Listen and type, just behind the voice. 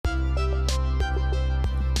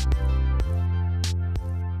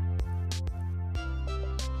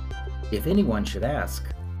If anyone should ask,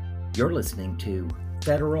 you're listening to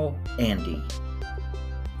Federal Andy.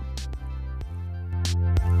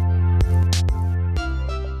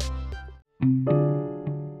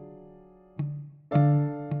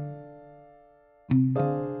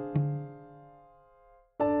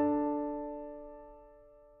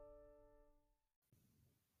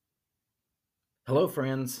 Hello,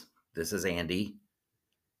 friends. This is Andy.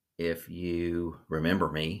 If you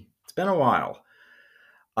remember me, it's been a while.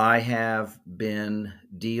 I have been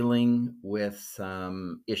dealing with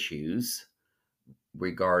some issues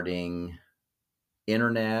regarding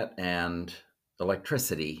internet and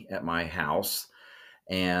electricity at my house,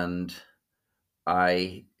 and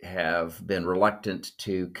I have been reluctant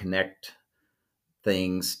to connect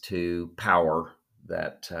things to power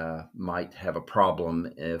that might have a problem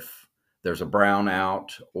if there's a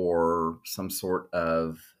brownout or some sort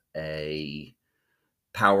of a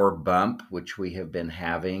power bump, which we have been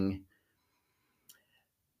having.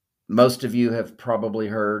 Most of you have probably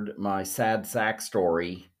heard my sad sack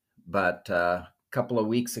story, but a couple of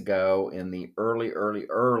weeks ago in the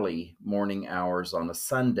early morning hours on a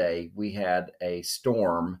Sunday, we had a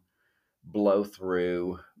storm blow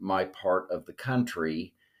through my part of the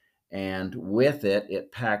country. And with it,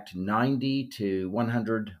 it packed 90 to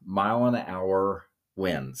 100 mile an hour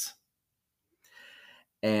winds.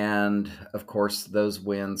 And of course, those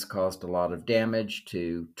winds caused a lot of damage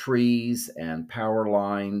to trees and power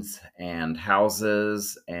lines and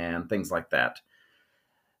houses and things like that.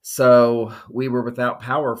 So we were without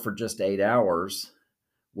power for just 8 hours,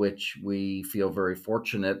 which we feel very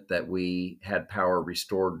fortunate that we had power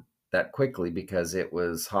restored that quickly because it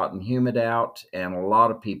was hot and humid out, and a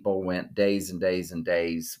lot of people went days and days and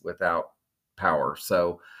days without power.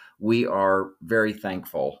 So we are very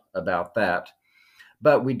thankful about that.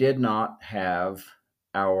 But we did not have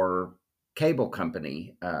our cable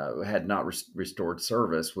company, had not restored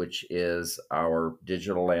service, which is our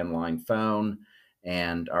digital landline phone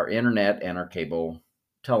and our internet and our cable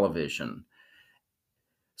television.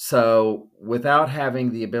 So without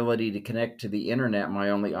having the ability to connect to the internet, my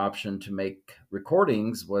only option to make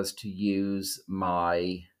recordings was to use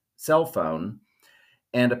my cell phone.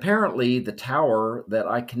 And apparently the tower that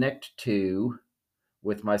I connect to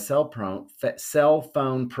with my cell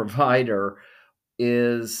phone provider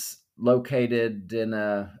is located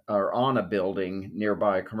on a building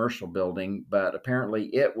nearby, a commercial building, but apparently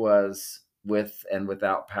it was with and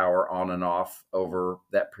without power on and off over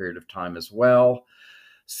that period of time as well.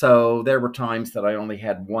 So there were times that I only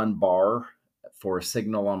had one bar for a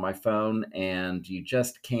signal on my phone, and you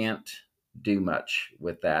just can't do much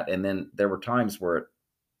with that. And then there were times where it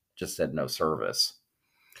just said no service.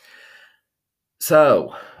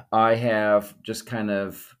 So I have just kind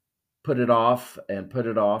of put it off and put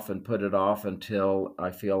it off and put it off until I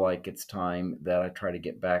feel like it's time that I try to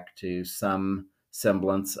get back to some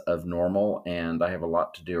semblance of normal. And I have a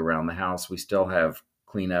lot to do around the house. We still have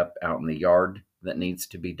cleanup out in the yard that needs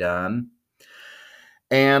to be done,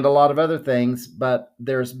 and a lot of other things, but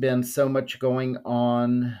there's been so much going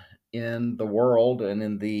on in the world and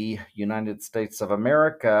in the United States of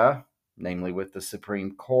America, namely with the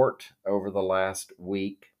Supreme Court over the last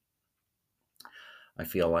week. I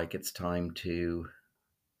feel like it's time to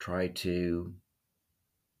try to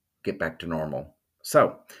get back to normal.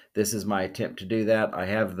 So this is my attempt to do that. I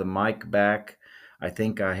have the mic back. I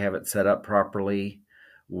think I have it set up properly.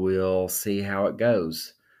 We'll see how it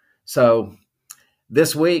goes. So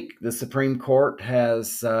this week, the Supreme Court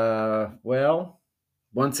has,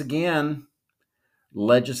 once again,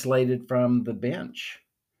 legislated from the bench.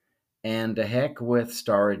 And to heck with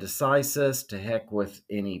stare decisis, to heck with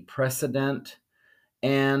any precedent,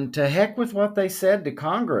 and to heck with what they said to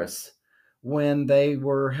Congress when they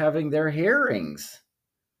were having their hearings.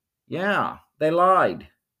 Yeah, they lied.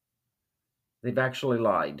 They've actually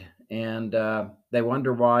lied. And they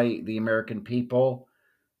wonder why the American people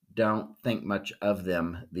don't think much of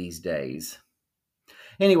them these days.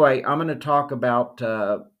 Anyway, I'm going to talk about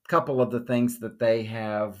a couple of the things that they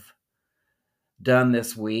have done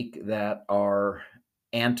this week that are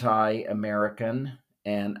anti-American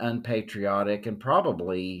and unpatriotic and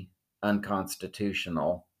probably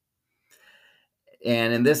unconstitutional.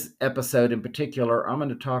 And in this episode in particular, I'm going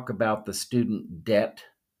to talk about the student debt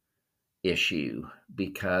issue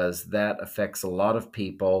because that affects a lot of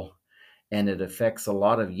people, and it affects a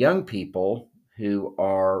lot of young people who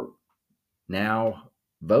are now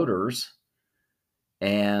voters.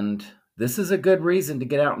 And this is a good reason to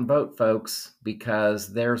get out and vote, folks,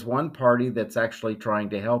 because there's one party that's actually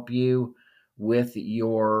trying to help you with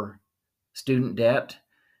your student debt,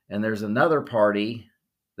 and there's another party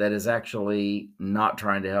that is actually not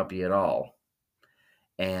trying to help you at all.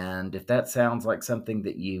 And if that sounds like something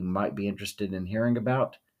that you might be interested in hearing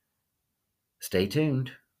about, stay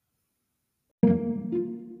tuned.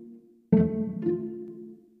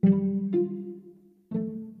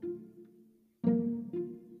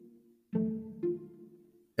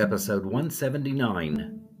 Episode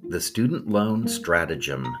 179, The Student Loan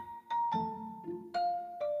Stratagem.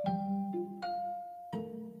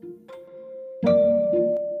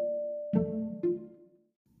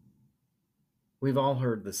 We've all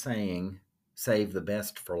heard the saying, save the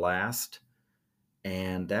best for last,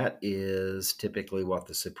 and that is typically what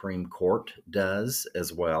the Supreme Court does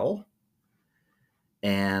as well.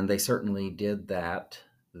 And they certainly did that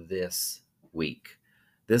this week.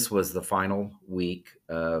 This was the final week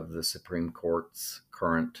of the Supreme Court's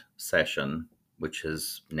current session, which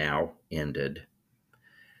has now ended.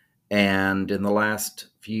 And in the last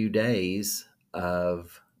few days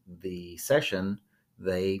of the session,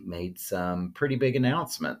 they made some pretty big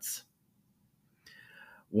announcements.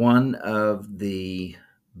 One of the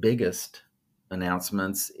biggest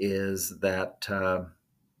announcements is that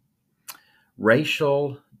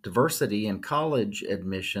racial diversity in college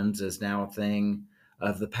admissions is now a thing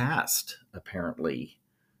of the past, apparently.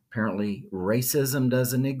 Apparently, racism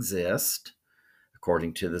doesn't exist,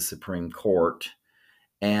 according to the Supreme Court,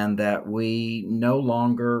 and that we no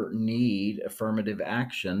longer need affirmative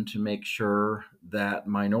action to make sure that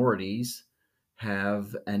minorities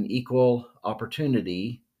have an equal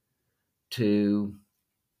opportunity to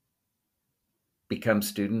become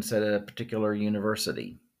students at a particular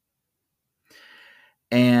university.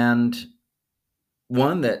 And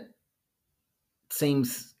one that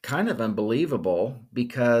seems kind of unbelievable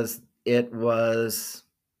because it was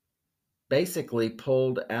basically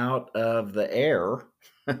pulled out of the air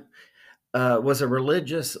was a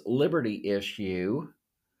religious liberty issue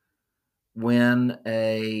when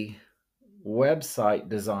a website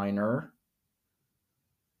designer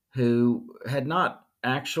who had not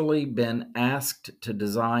actually been asked to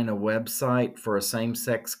design a website for a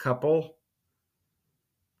same-sex couple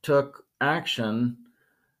took action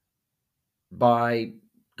by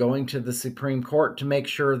going to the Supreme Court to make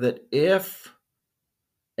sure that if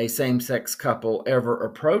a same-sex couple ever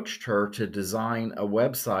approached her to design a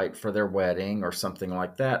website for their wedding or something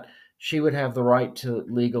like that, she would have the right to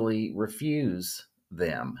legally refuse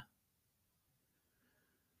them.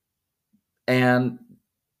 And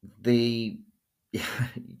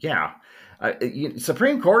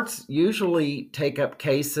Supreme Courts usually take up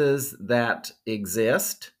cases that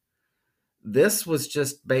exist. This was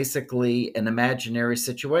just basically an imaginary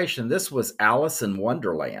situation. This was Alice in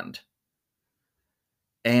Wonderland.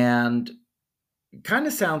 And it kind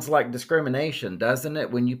of sounds like discrimination, doesn't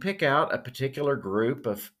it? When you pick out a particular group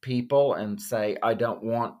of people and say, I don't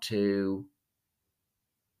want to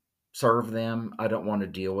serve them, I don't want to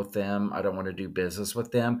deal with them, I don't want to do business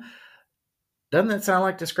with them. Doesn't that sound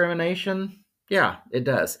like discrimination? Yeah, it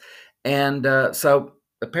does. And so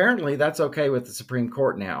apparently that's okay with the Supreme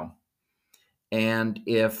Court now. And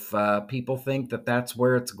if people think that that's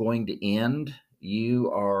where it's going to end,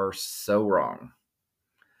 you are so wrong,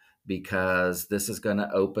 because this is going to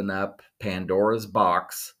open up Pandora's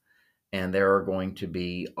box, and there are going to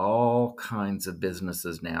be all kinds of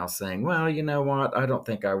businesses now saying, well, you know what? I don't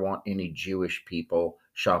think I want any Jewish people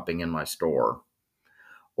shopping in my store.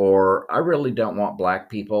 Or I really don't want black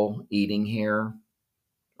people eating here.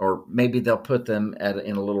 Or maybe they'll put them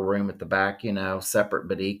in a little room at the back, separate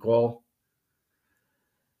but equal.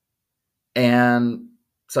 And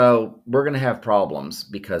so we're going to have problems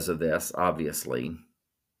because of this, obviously.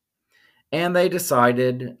 And they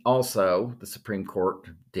decided also, the Supreme Court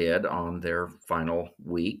did on their final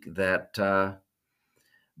week, that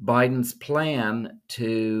Biden's plan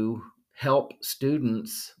to help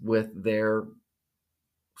students with their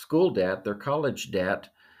school debt, their college debt,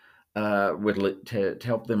 to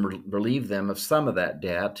help them relieve them of some of that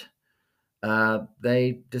debt,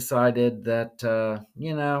 they decided that,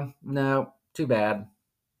 no, too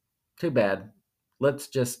bad. Let's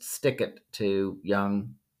just stick it to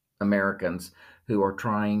young Americans who are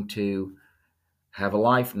trying to have a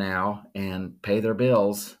life now and pay their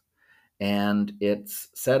bills. And it's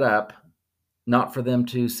set up not for them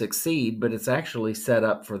to succeed, but it's actually set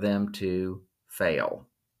up for them to fail.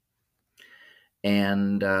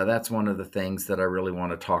 And that's one of the things that I really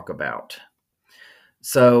want to talk about.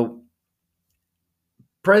 So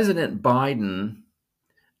President Biden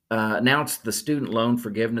announced the student loan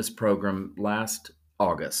forgiveness program last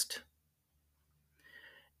August.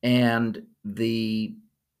 And the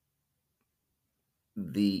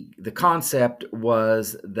concept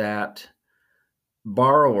was that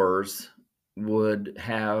borrowers would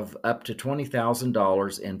have up to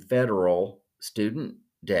 $20,000 in federal student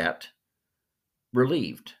debt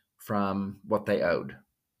relieved from what they owed.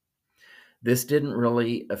 This didn't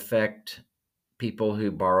really affect people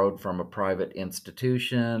who borrowed from a private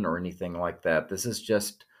institution or anything like that. This is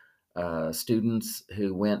just students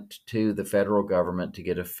who went to the federal government to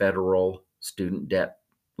get a federal student debt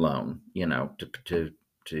loan,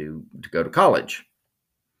 to go to college.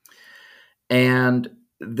 And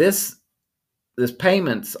this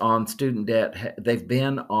payments on student debt, they've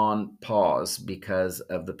been on pause because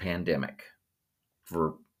of the pandemic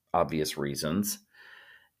for obvious reasons.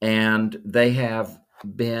 And they have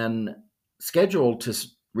been scheduled to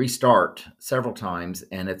restart several times,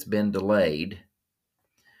 and it's been delayed.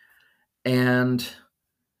 And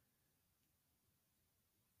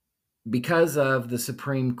because of the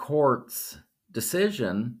Supreme Court's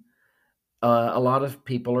decision, a lot of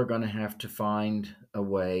people are going to have to find a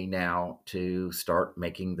way now to start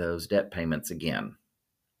making those debt payments again.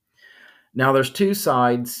 Now, there's two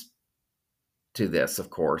sides to this, of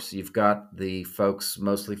course. You've got the folks,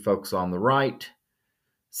 mostly folks on the right,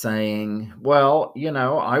 saying, well,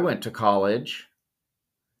 I went to college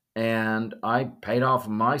and I paid off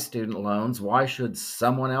my student loans. Why should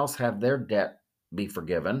someone else have their debt be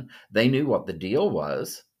forgiven? They knew what the deal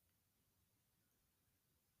was.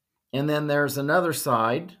 And then there's another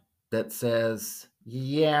side that says,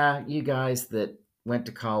 yeah, you guys that went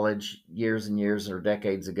to college years and years or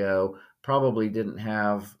decades ago probably didn't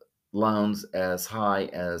have loans as high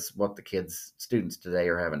as what the students today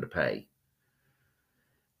are having to pay.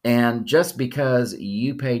 And just because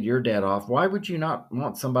you paid your debt off, why would you not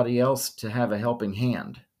want somebody else to have a helping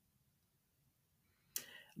hand?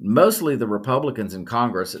 Mostly the Republicans in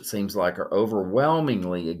Congress, it seems like, are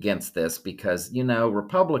overwhelmingly against this because,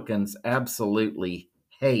 Republicans absolutely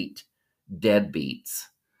hate deadbeats,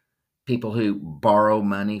 people who borrow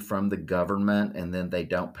money from the government and then they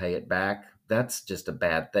don't pay it back. That's just a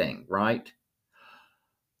bad thing, right?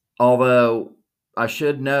 Although I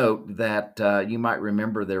should note that you might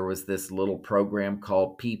remember there was this little program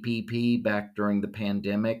called PPP back during the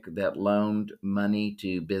pandemic that loaned money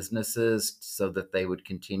to businesses so that they would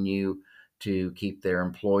continue to keep their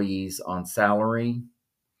employees on salary.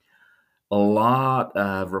 A lot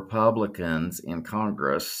of Republicans in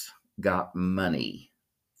Congress got money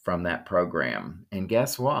from that program. And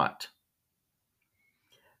guess what?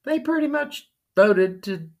 They pretty much voted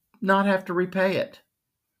to not have to repay it.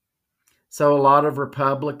 So a lot of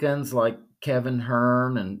Republicans like Kevin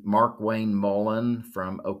Hern and Mark Wayne Mullen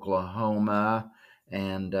from Oklahoma,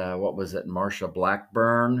 and Marsha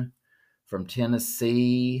Blackburn from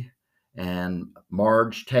Tennessee, and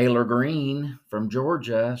Marge Taylor Greene from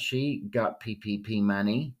Georgia, she got PPP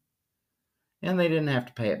money, and they didn't have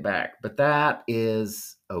to pay it back. But that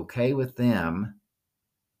is okay with them.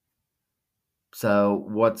 So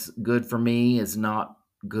what's good for me is not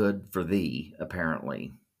good for thee,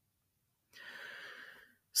 apparently.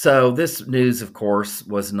 So this news, of course,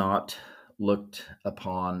 was not looked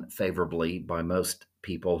upon favorably by most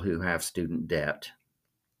people who have student debt.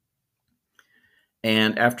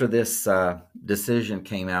 And after this decision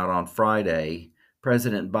came out on Friday,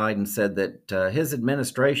 President Biden said that his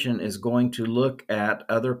administration is going to look at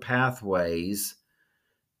other pathways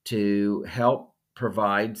to help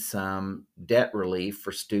provide some debt relief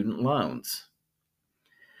for student loans.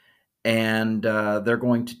 And they're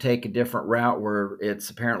going to take a different route where it's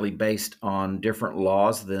apparently based on different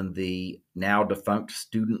laws than the now defunct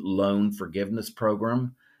student loan forgiveness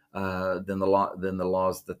program, than the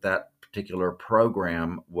laws that particular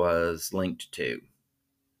program was linked to.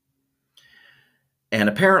 And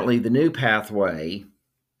apparently, the new pathway,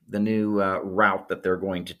 the new route that they're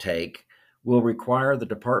going to take, will require the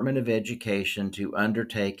Department of Education to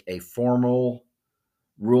undertake a formal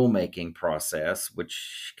rulemaking process,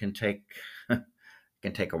 which can take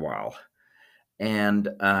a while. And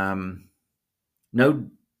no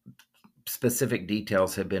specific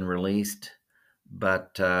details have been released,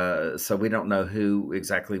 but so we don't know who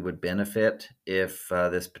exactly would benefit if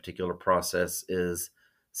this particular process is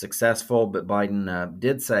successful. But Biden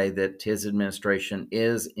did say that his administration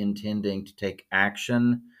is intending to take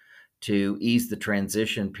action to ease the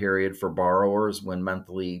transition period for borrowers when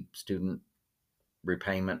monthly student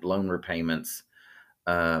loan repayments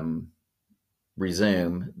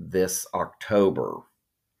resume this October.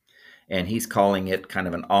 And he's calling it kind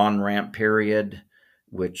of an on-ramp period,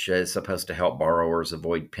 which is supposed to help borrowers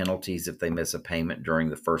avoid penalties if they miss a payment during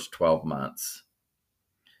the first 12 months.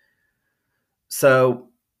 So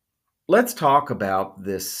let's talk about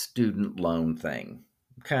this student loan thing,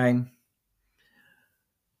 okay?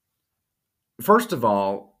 First of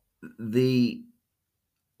all, the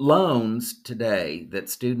loans today that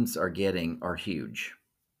students are getting are huge.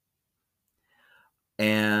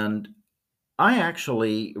 And I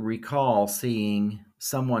actually recall seeing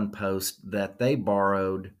someone post that they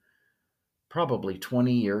borrowed probably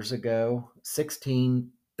 20 years ago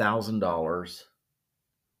 $16,000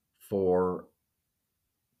 for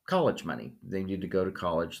college money. They needed to go to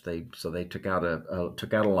college. They took out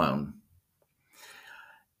a loan.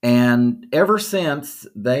 And ever since,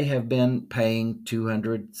 they have been paying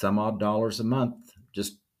 200 some odd dollars a month,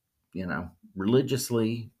 just,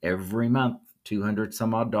 religiously every month, 200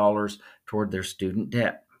 some odd dollars toward their student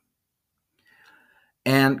debt.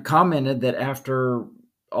 And commented that after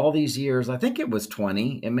all these years, I think it was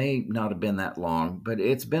 20, it may not have been that long, but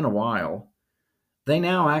it's been a while, they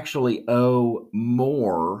now actually owe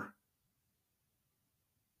more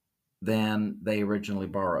than they originally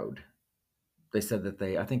borrowed. I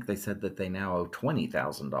think they said that they now owe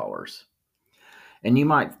 $20,000. And you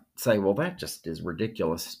might say, well, that just is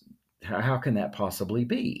ridiculous. How can that possibly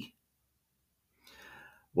be?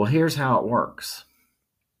 Well, here's how it works.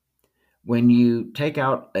 When you take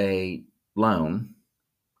out a loan,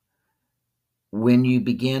 when you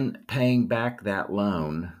begin paying back that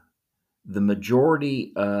loan, the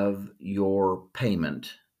majority of your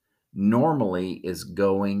payment normally is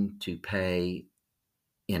going to pay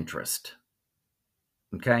interest.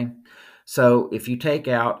 Okay? So if you take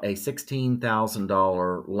out a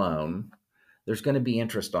 $16,000 loan, there's going to be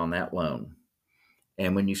interest on that loan.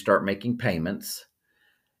 And when you start making payments,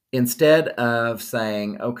 instead of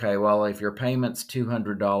saying, okay, well, if your payment's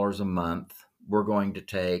 $200 a month, we're going to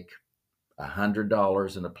take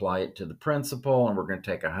 $100 and apply it to the principal, and we're going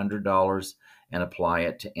to take $100 and apply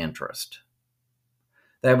it to interest.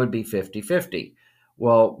 That would be 50-50.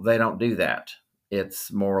 Well, they don't do that.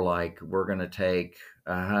 It's more like we're going to take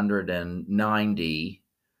 190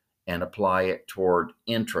 and apply it toward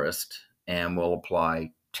interest, and we'll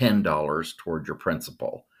apply $10 toward your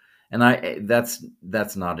principal. And that's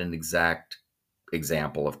not an exact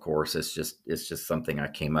example, of course. It's just something I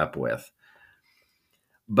came up with.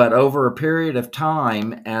 But over a period of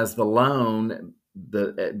time, as the loan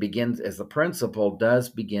as the principal does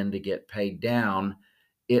begin to get paid down,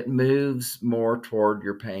 it moves more toward,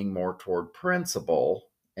 you're paying more toward principal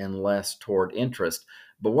and less toward interest.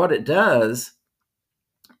 But what it does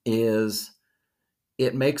is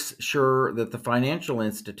it makes sure that the financial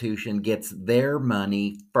institution gets their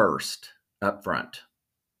money first up front.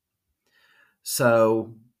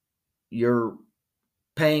 So you're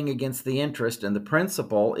paying against the interest, and the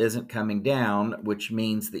principal isn't coming down, which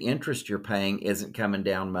means the interest you're paying isn't coming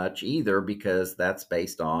down much either, because that's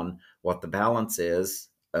based on what the balance is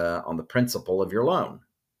on the principal of your loan.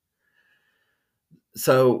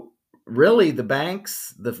 So really, the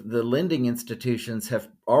banks, the lending institutions have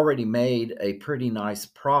already made a pretty nice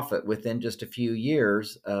profit within just a few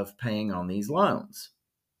years of paying on these loans.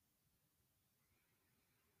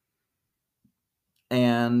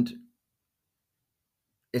 And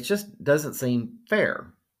it just doesn't seem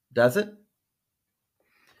fair, does it?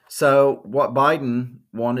 So what Biden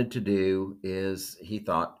wanted to do is, he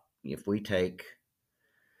thought, if we take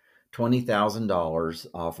 $20,000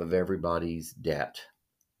 off of everybody's debt,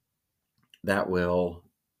 that will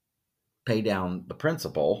pay down the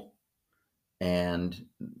principal, and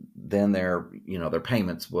then their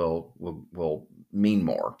payments will mean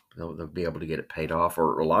more. They'll be able to get it paid off,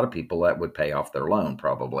 or a lot of people that would pay off their loan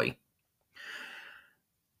probably.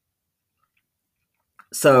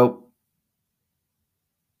 So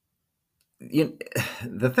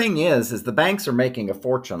the thing is the banks are making a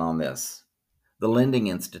fortune on this. The lending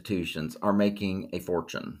institutions are making a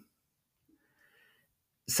fortune.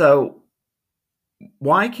 So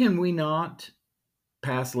why can we not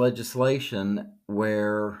pass legislation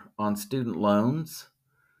where on student loans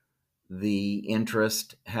the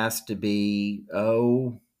interest has to be,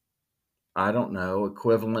 I don't know,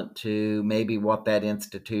 equivalent to maybe what that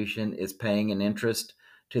institution is paying in interest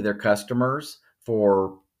to their customers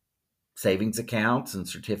for savings accounts and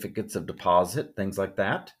certificates of deposit, things like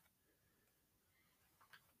that?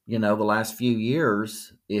 The last few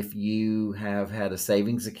years, if you have had a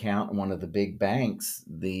savings account in one of the big banks,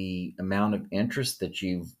 the amount of interest that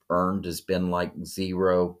you've earned has been like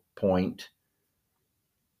 0.2 or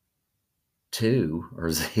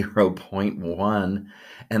 0.1.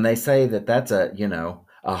 And they say that that's a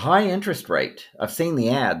high interest rate. I've seen the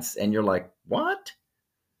ads, and you're like, what?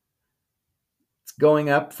 It's going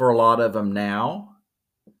up for a lot of them now,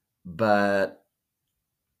 but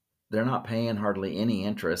they're not paying hardly any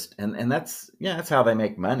interest. And that's how they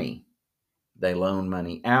make money. They loan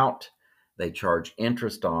money out, they charge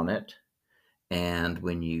interest on it, And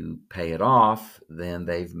when you pay it off, then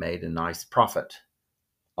they've made a nice profit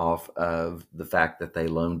off of the fact that they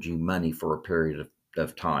loaned you money for a period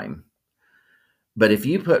of time. But if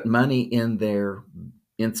you put money in their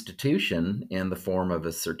institution in the form of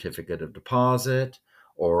a certificate of deposit,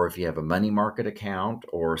 or if you have a money market account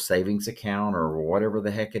or savings account or whatever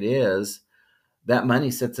the heck it is, that money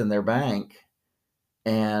sits in their bank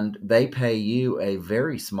and they pay you a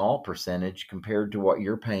very small percentage compared to what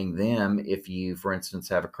you're paying them if you, for instance,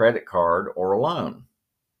 have a credit card or a loan.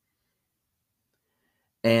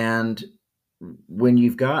 And when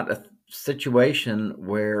you've got a situation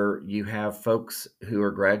where you have folks who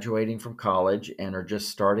are graduating from college and are just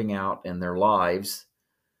starting out in their lives,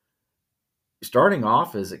 starting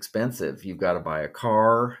off is expensive. You've got to buy a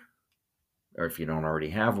car, or if you don't already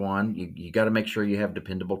have one, you got to make sure you have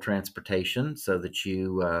dependable transportation so that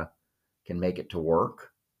you can make it to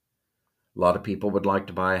work. A lot of people would like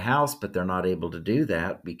to buy a house, but they're not able to do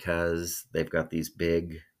that because they've got these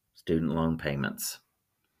big student loan payments.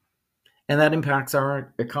 And that impacts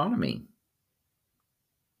our economy.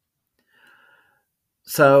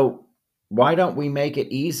 So, why don't we make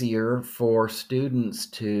it easier for students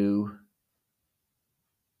to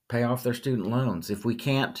pay off their student loans? If we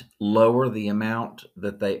can't lower the amount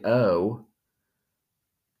that they owe,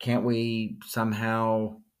 can't we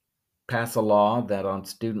somehow pass a law that on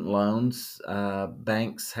student loans,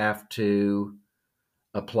 banks have to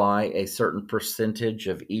apply a certain percentage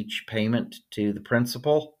of each payment to the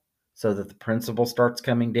principal so that the principal starts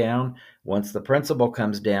coming down? Once the principal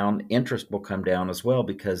comes down, interest will come down as well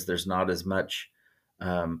because there's not as much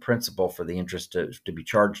principal for the interest to be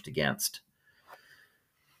charged against.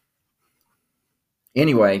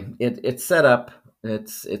 Anyway, it's set up.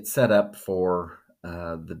 It's set up for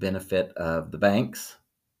the benefit of the banks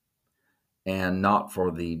and not for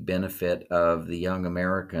the benefit of the young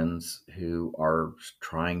Americans who are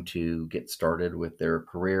trying to get started with their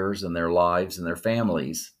careers and their lives and their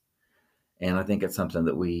families. And I think it's something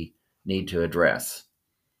that we need to address.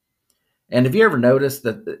 And have you ever noticed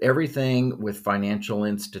that everything with financial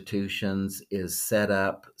institutions is set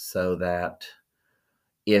up so that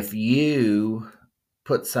if you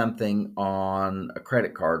put something on a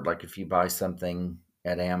credit card, like if you buy something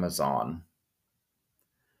at Amazon,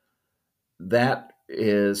 that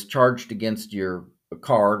is charged against your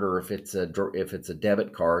card, or if it's a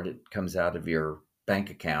debit card, it comes out of your bank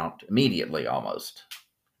account immediately almost.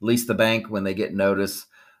 At least the bank, when they get notice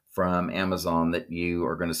from Amazon that you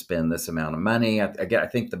are going to spend this amount of money, I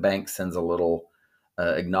think the bank sends a little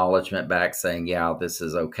acknowledgement back saying, yeah, this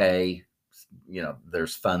is okay.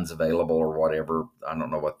 There's funds available or whatever. I don't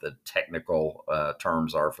know what the technical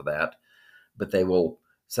terms are for that, but they will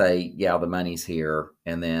say, yeah, the money's here.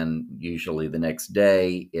 And then usually the next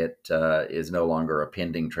day, it is no longer a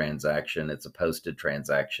pending transaction. It's a posted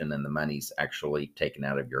transaction and the money's actually taken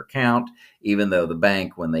out of your account. Even though the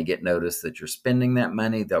bank, when they get notice that you're spending that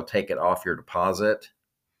money, they'll take it off your deposit.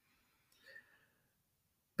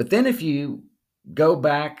 But then if you go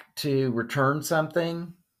back to return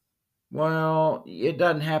something, well, it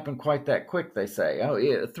doesn't happen quite that quick, they say. Oh,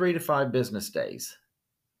 yeah, 3 to 5 business days.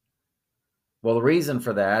 Well, the reason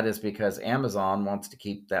for that is because Amazon wants to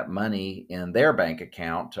keep that money in their bank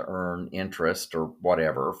account to earn interest or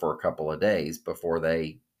whatever for a couple of days before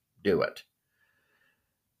they do it.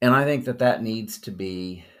 And I think that needs to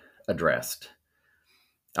be addressed.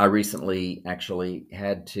 I recently actually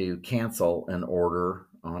had to cancel an order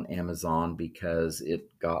on Amazon because it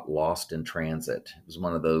got lost in transit. It was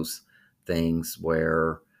one of those things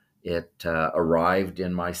where it arrived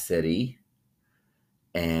in my city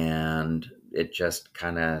and it just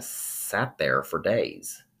kind of sat there for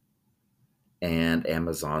days. And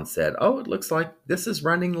Amazon said, oh, it looks like this is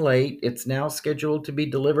running late. It's now scheduled to be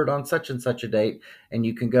delivered on such and such a date. And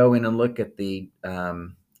you can go in and look at the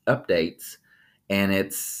updates, and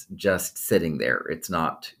it's just sitting there. It's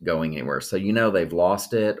not going anywhere. So they've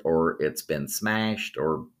lost it, or it's been smashed,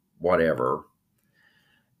 or whatever.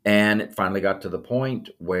 And it finally got to the point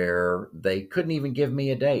where they couldn't even give me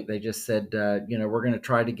a date. They just said, we're going to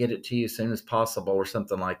try to get it to you as soon as possible or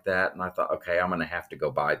something like that. And I thought, okay, I'm going to have to go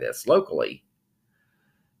buy this locally.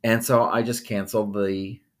 And so I just canceled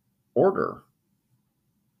the order.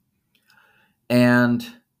 And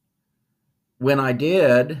when I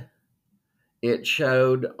did, it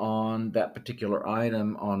showed on that particular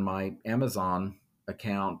item on my Amazon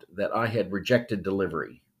account that I had rejected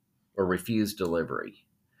delivery or refused delivery.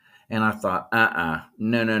 And I thought,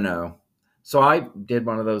 no. So I did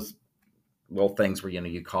one of those little things where,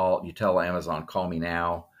 you tell Amazon, call me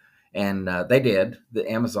now. And they did. The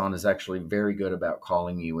Amazon is actually very good about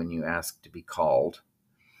calling you when you ask to be called.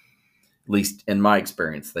 least in my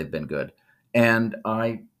experience, they've been good. And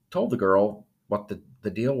I told the girl what the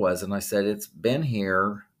deal was. And I said, it's been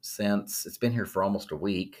here for almost a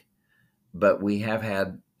week, but we have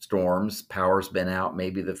had storms. Power's been out.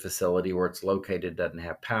 Maybe the facility where it's located doesn't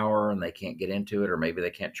have power and they can't get into it, or maybe they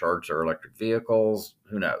can't charge their electric vehicles.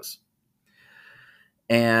 Who knows?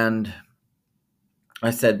 And I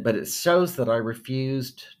said, but it shows that I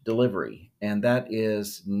refused delivery. And that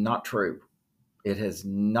is not true. It has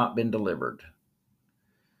not been delivered.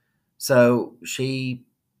 So she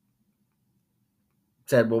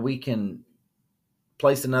said, well, we can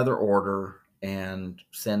place another order and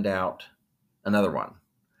send out another one,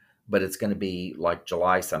 but it's going to be like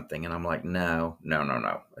July something. And I'm like, no, no, no,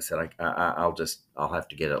 no. I said, I'll have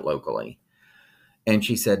to get it locally. And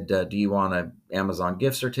she said, do you want an Amazon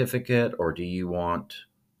gift certificate or do you want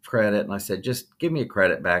credit? And I said, just give me a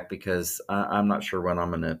credit back because I'm not sure when I'm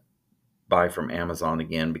going to buy from Amazon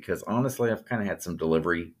again, because honestly, I've kind of had some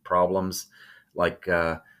delivery problems, like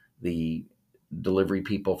the delivery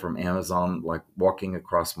people from Amazon, like walking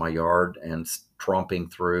across my yard and tromping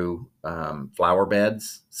through flower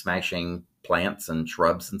beds, smashing plants and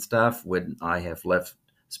shrubs and stuff when I have left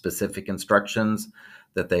specific instructions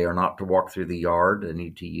that they are not to walk through the yard. They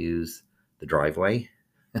need to use the driveway.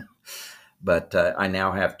 But I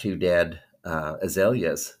now have two dead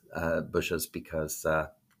azaleas bushes because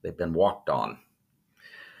they've been walked on.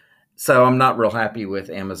 So I'm not real happy with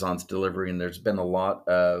Amazon's delivery, and there's been a lot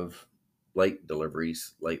of late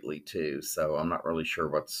deliveries lately too. So I'm not really sure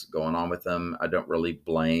what's going on with them. I don't really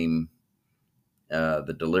blame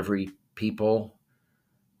the delivery people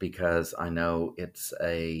because I know it's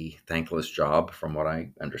a thankless job from what I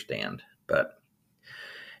understand. But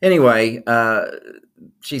anyway,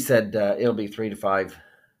 she said it'll be 3 to 5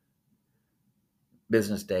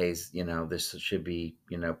 business days. This should be,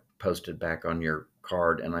 posted back on your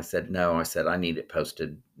card. And I said, no, I need it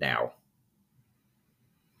posted now.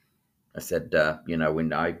 I said,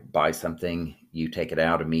 when I buy something, you take it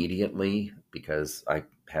out immediately because I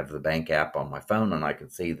have the bank app on my phone and I can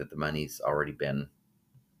see that the money's already been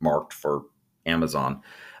marked for Amazon.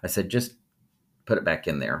 I said, just put it back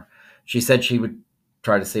in there. She said she would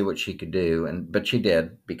try to see what she could do, but she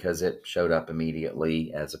did because it showed up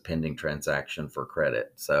immediately as a pending transaction for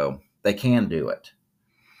credit. So they can do it.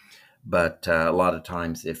 But a lot of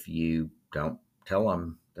times, if you don't tell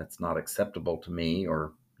them that's not acceptable to me,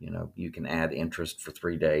 or you can add interest for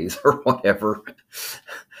 3 days or whatever.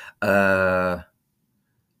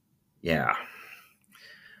 Yeah.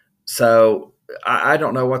 So I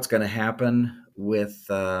don't know what's going to happen with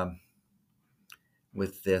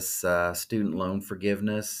this student loan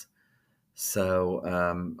forgiveness.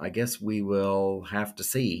 So I guess we will have to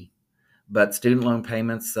see. But student loan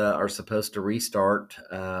payments are supposed to restart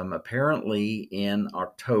apparently in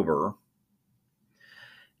October.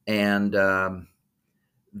 And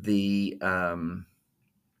the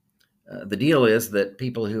deal is that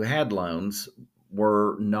people who had loans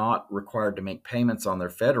were not required to make payments on their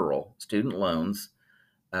federal student loans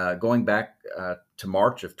going back to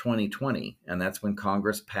March of 2020. And that's when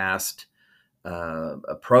Congress passed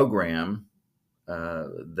a program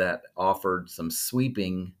that offered some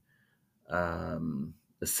sweeping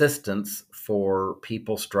assistance for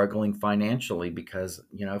people struggling financially because,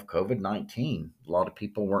 of COVID-19. A lot of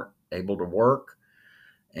people weren't able to work,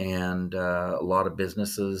 and a lot of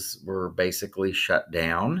businesses were basically shut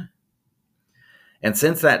down. And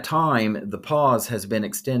since that time, the pause has been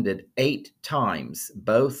extended 8 times,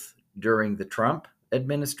 both during the Trump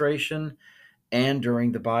administration and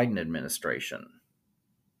during the Biden administration.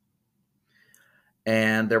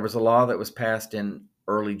 And there was a law that was passed in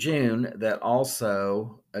early June that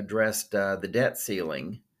also addressed the debt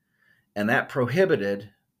ceiling, and that prohibited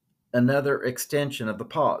another extension of the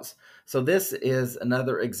pause. So this is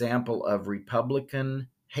another example of Republican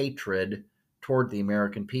hatred toward the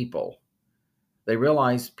American people. They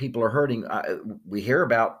realize people are hurting. We hear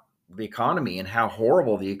about the economy and how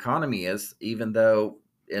horrible the economy is, even though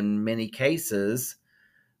in many cases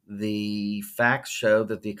the facts show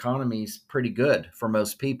that the economy is pretty good for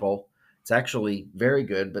most people. It's actually very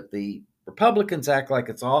good, but the Republicans act like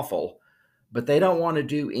it's awful, but they don't want to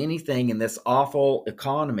do anything in this awful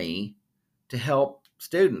economy to help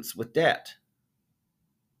students with debt.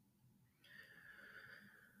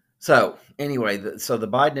 So anyway, so the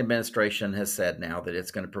Biden administration has said now that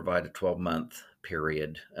it's going to provide a 12-month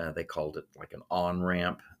period. They called it like an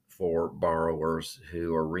on-ramp for borrowers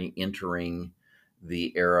who are re-entering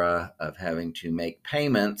the era of having to make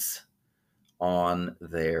payments on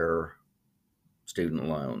their student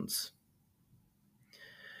loans.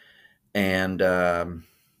 And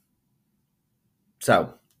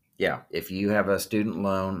so Yeah, if you have a student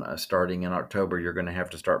loan starting in October, you're going to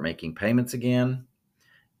have to start making payments again,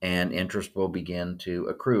 and interest will begin to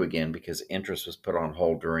accrue again because interest was put on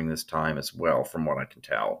hold during this time as well, from what I can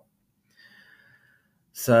tell.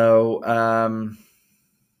 So,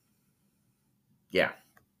 yeah,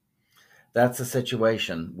 that's the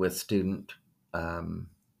situation with student um,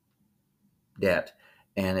 debt.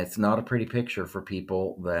 And it's not a pretty picture for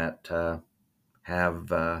people that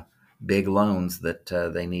have big loans that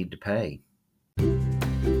they need to pay.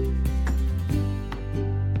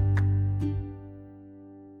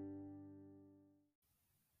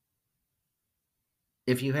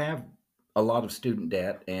 If you have a lot of student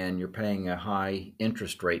debt and you're paying a high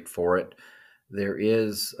interest rate for it, there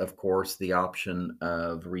is, of course, the option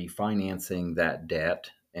of refinancing that debt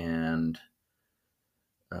and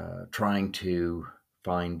trying to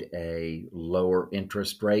find a lower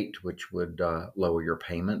interest rate, which would lower your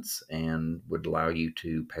payments and would allow you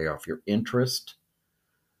to pay off your interest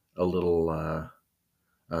a little,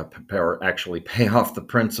 or actually pay off the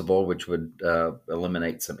principal, which would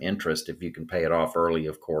eliminate some interest if you can pay it off early,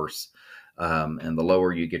 of course. And the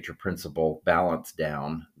lower you get your principal balance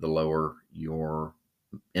down, the lower your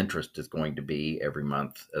interest is going to be every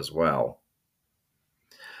month as well.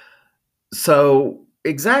 So,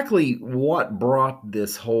 exactly what brought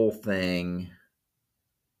this whole thing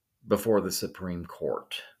before the Supreme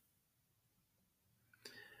Court?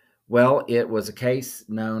 Well, it was a case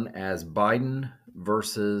known as Biden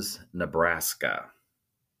versus Nebraska.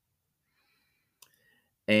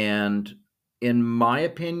 And in my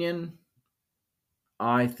opinion,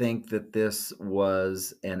 I think that this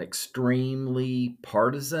was an extremely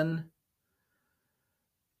partisan,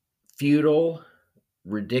 futile,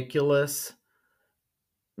 ridiculous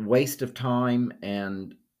waste of time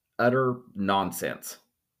and utter nonsense,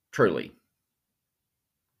 truly.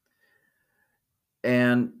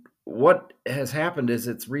 And what has happened is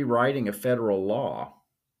it's rewriting a federal law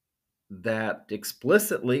that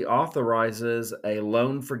explicitly authorizes a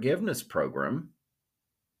loan forgiveness program,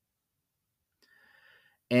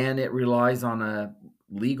 and it relies on a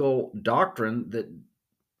legal doctrine that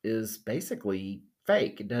is basically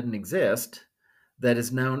fake. It doesn't exist, that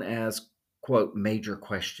is known as, quote, major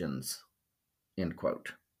questions, end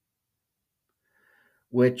quote,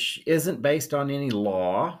 which isn't based on any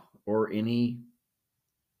law or any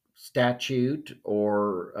statute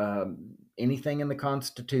or anything in the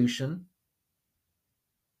Constitution.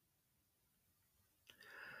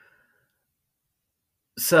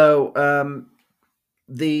 So,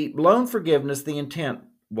 the loan forgiveness, the intent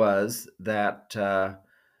was that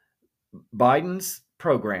Biden's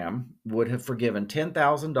program would have forgiven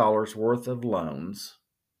 $10,000 worth of loans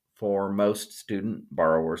for most student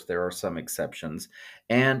borrowers. There are some exceptions.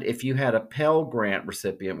 And if you had a Pell Grant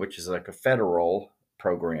recipient, which is like a federal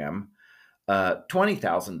program,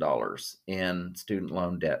 $20,000 in student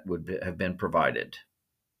loan debt would have been provided.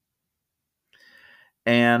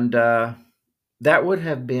 And that would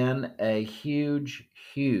have been a huge,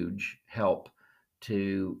 huge help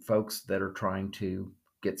to folks that are trying to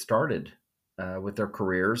get started with their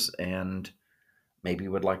careers and maybe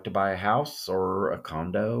would like to buy a house or a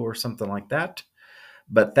condo or something like that.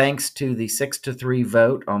 But thanks to the 6-3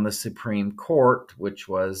 vote on the Supreme Court, which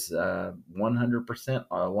was 100%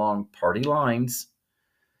 along party lines,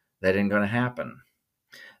 that ain't going to happen.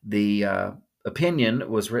 The opinion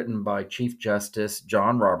was written by Chief Justice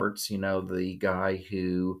John Roberts, the guy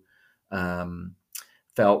who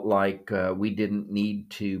felt like we didn't need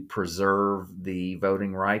to preserve the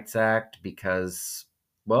Voting Rights Act because,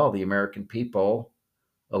 well, the American people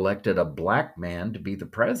elected a black man to be the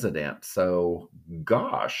president. So,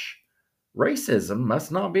 gosh, racism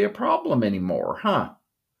must not be a problem anymore, huh?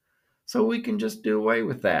 So we can just do away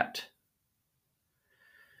with that.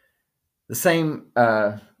 The same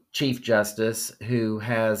Chief Justice who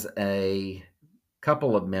has a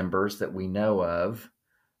couple of members that we know of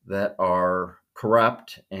that are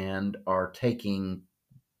corrupt and are taking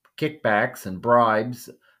kickbacks and bribes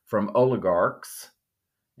from oligarchs,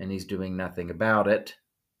 and he's doing nothing about it.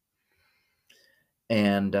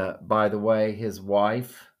 And by the way, his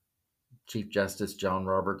wife, Chief Justice John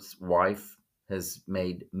Roberts' wife, has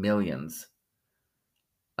made millions,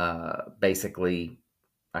 basically,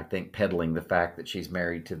 I think, peddling the fact that she's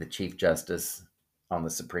married to the Chief Justice on the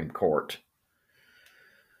Supreme Court.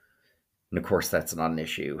 And of course, that's not an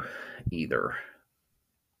issue either.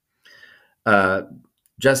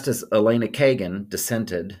 Justice Elena Kagan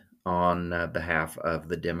dissented on behalf of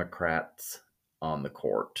the Democrats on the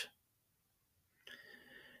court.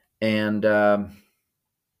 And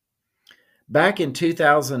back in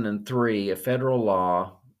 2003, a federal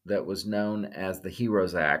law that was known as the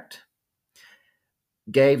HEROES Act,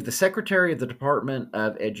 gave the Secretary of the Department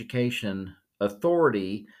of Education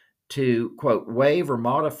authority to, quote, waive or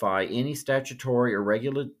modify any statutory or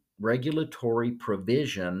regulatory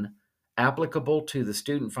provision applicable to the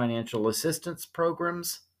student financial assistance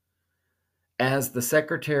programs as the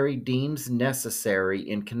Secretary deems necessary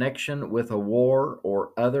in connection with a war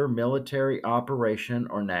or other military operation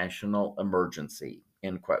or national emergency,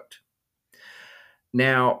 end quote.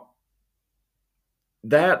 Now,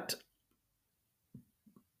 that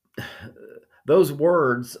those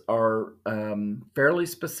words are fairly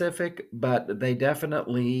specific, but they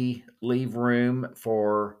definitely leave room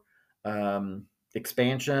for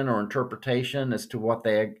expansion or interpretation as to what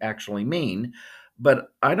they actually mean.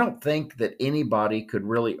 But I don't think that anybody could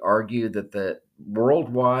really argue that the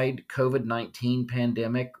worldwide COVID-19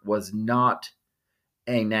 pandemic was not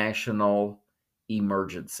a national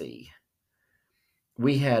emergency.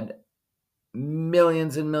 We had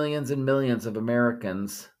millions and millions and millions of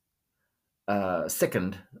Americans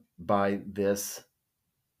sickened by this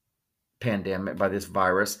pandemic, by this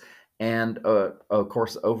virus, and of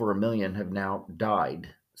course, over 1 million have now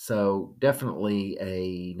died. So, definitely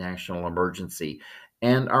a national emergency.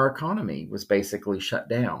 And our economy was basically shut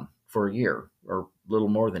down for a year or a little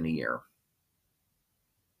more than a year.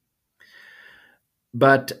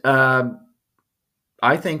 But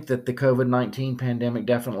I think that the COVID-19 pandemic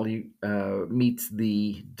definitely meets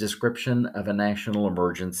the description of a national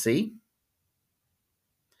emergency.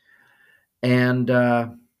 And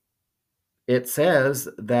it says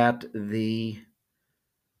that the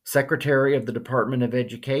Secretary of the Department of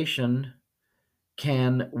Education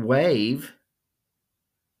can waive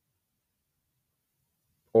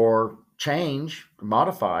or change,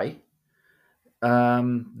 modify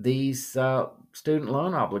these student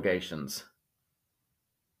loan obligations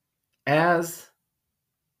as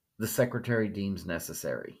the Secretary deems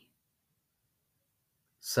necessary.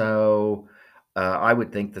 So I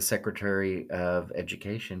would think the Secretary of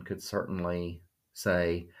Education could certainly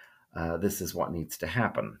say, this is what needs to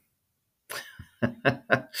happen.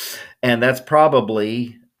 And that's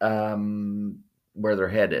probably where they're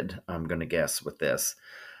headed, I'm going to guess, with this.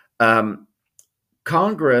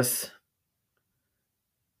 Congress,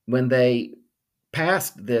 when they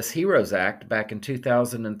passed this HEROES Act back in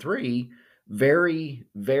 2003, very,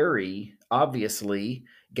 very obviously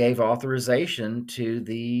gave authorization to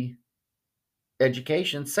the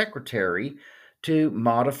Education Secretary to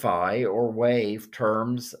modify or waive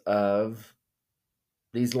terms of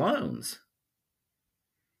these loans.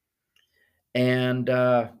 And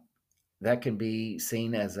that can be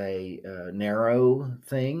seen as a narrow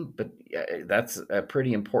thing, but that's a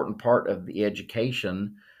pretty important part of the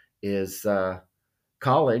education is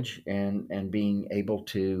college and being able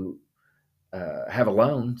to have a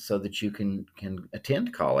loan so that you can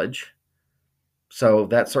attend college. So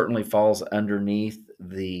that certainly falls underneath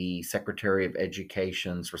the Secretary of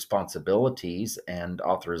Education's responsibilities and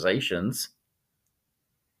authorizations.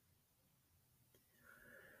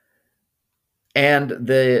 And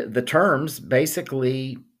the terms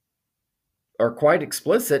basically are quite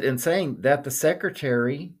explicit in saying that the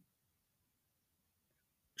Secretary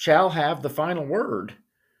shall have the final word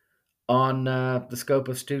on the scope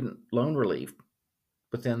of student loan relief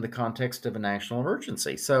within the context of a national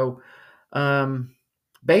emergency. So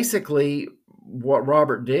basically, what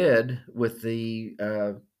Robert did with the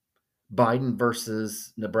Biden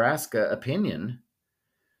versus Nebraska opinion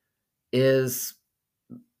is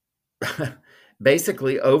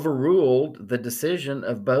basically overruled the decision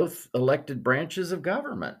of both elected branches of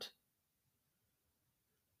government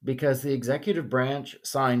because the executive branch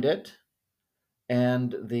signed it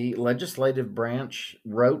and the legislative branch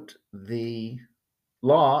wrote the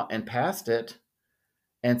law and passed it.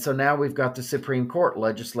 And so now we've got the Supreme Court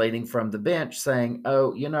legislating from the bench saying,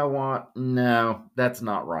 oh, you know what? No, that's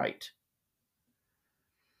not right.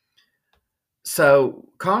 So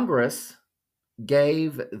Congress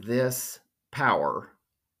gave this power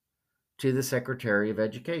to the Secretary of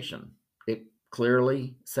Education. It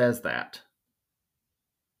clearly says that.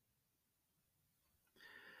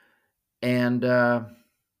 And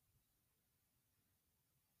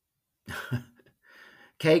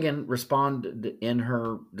Kagan responded in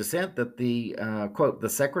her dissent that the, quote, the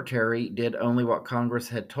Secretary did only what Congress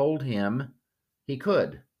had told him he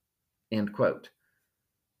could, end quote.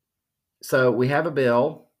 So we have a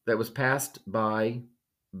bill that was passed by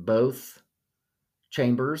both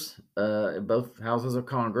chambers, both houses of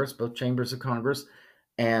Congress, both chambers of Congress,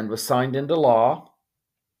 and was signed into law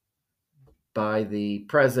by the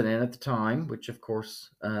president at the time, which of course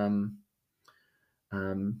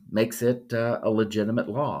makes it a legitimate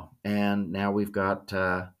law. And now we've got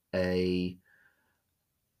a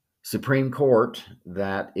Supreme Court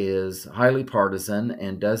that is highly partisan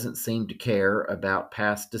and doesn't seem to care about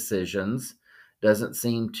past decisions, doesn't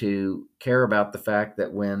seem to care about the fact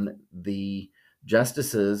that when the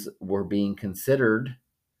justices were being considered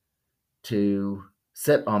to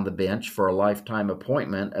sit on the bench for a lifetime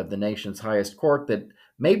appointment of the nation's highest court, that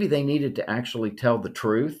maybe they needed to actually tell the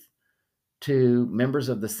truth to members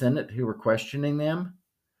of the Senate who were questioning them,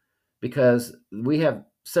 because we have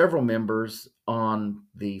several members on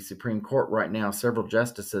the Supreme Court right now, several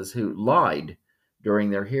justices who lied during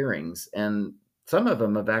their hearings, and some of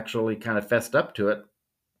them have actually kind of fessed up to it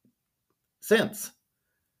since.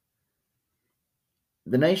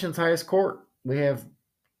 The nation's highest court, we have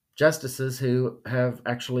justices who have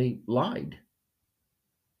actually lied.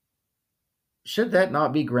 Should that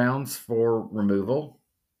not be grounds for removal?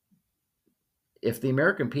 If the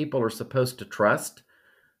American people are supposed to trust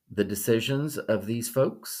the decisions of these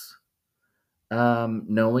folks,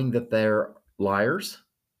 knowing that they're liars,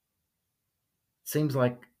 seems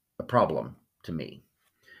like a problem to me,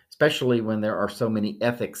 especially when there are so many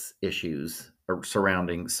ethics issues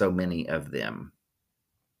surrounding so many of them.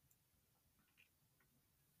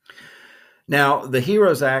 Now, the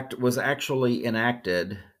HEROES Act was actually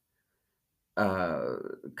enacted,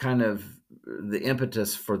 kind of the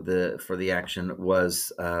impetus for the action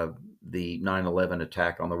was the 9/11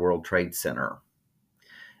 attack on the World Trade Center.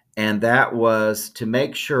 And that was to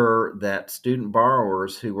make sure that student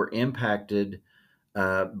borrowers who were impacted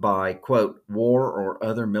by, quote, war or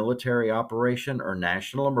other military operation or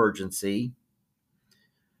national emergency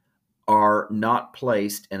are not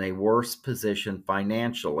placed in a worse position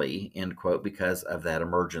financially, end quote, because of that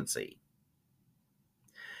emergency.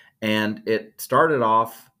 And it started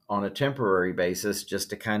off on a temporary basis just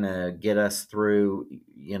to kind of get us through,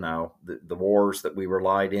 the wars that we were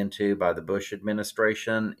lied into by the Bush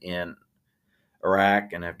administration in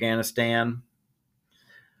Iraq and Afghanistan.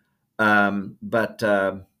 But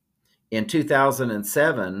in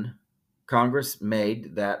 2007, Congress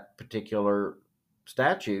made that particular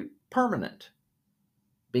statute permanent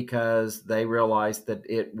because they realized that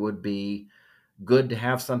it would be good to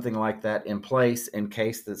have something like that in place in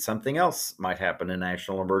case that something else might happen, a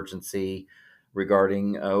national emergency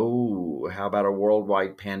regarding, how about a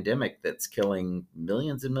worldwide pandemic that's killing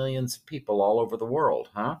millions and millions of people all over the world,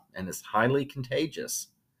 huh? And it's highly contagious.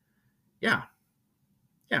 Yeah.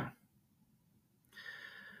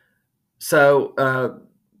 So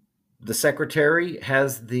the secretary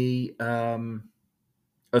has the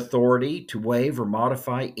authority to waive or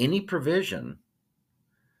modify any provision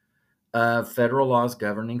of federal laws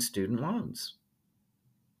governing student loans.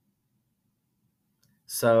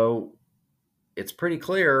 So it's pretty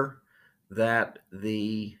clear that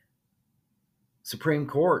the Supreme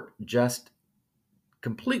Court just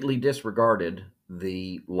completely disregarded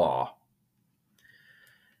the law.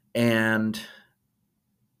 And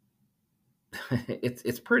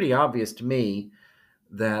it's pretty obvious to me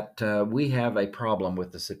that we have a problem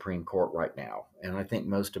with the Supreme Court right now. And I think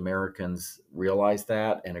most Americans realize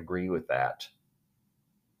that and agree with that.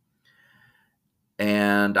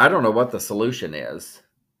 And I don't know what the solution is.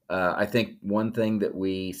 I think one thing that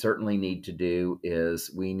we certainly need to do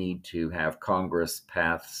is we need to have Congress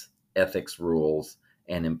pass ethics rules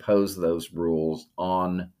and impose those rules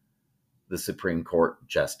on the Supreme Court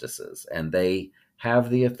justices. And they have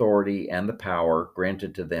the authority and the power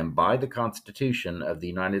granted to them by the Constitution of the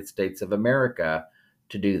United States of America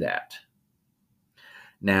to do that.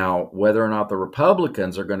 Now, whether or not the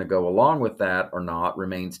Republicans are going to go along with that or not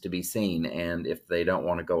remains to be seen. And if they don't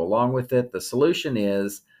want to go along with it, the solution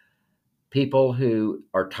is people who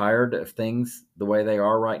are tired of things the way they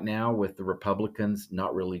are right now, with the Republicans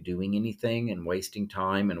not really doing anything and wasting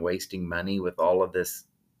time and wasting money with all of this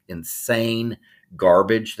insane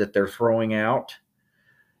garbage that they're throwing out.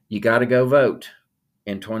 You got to go vote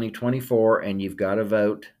in 2024, and you've got to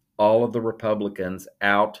vote all of the Republicans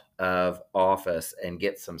out of office and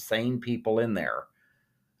get some sane people in there.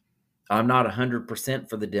 I'm not 100%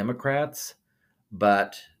 for the Democrats,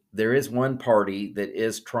 but there is one party that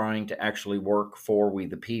is trying to actually work for we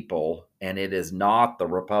the people, and it is not the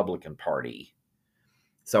Republican Party.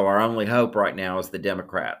 So our only hope right now is the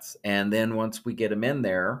Democrats. And then once we get them in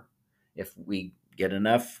there, if we get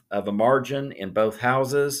enough of a margin in both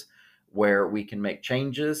houses where we can make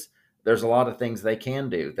changes, there's a lot of things they can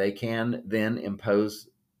do. They can then impose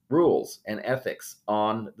rules and ethics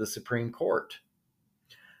on the Supreme Court.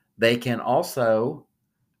 They can also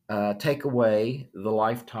take away the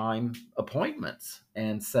lifetime appointments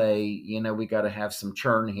and say, we got to have some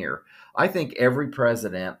churn here. I think every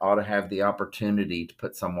president ought to have the opportunity to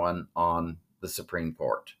put someone on the Supreme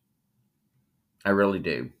Court. I really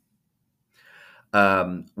do.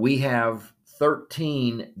 We have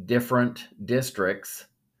 13 different districts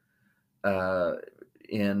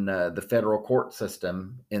in the federal court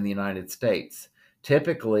system in the United States.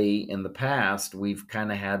 Typically, in the past, we've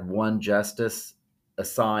kind of had one justice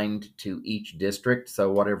assigned to each district.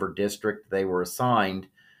 So, whatever district they were assigned,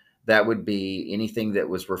 that would be anything that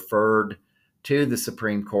was referred to the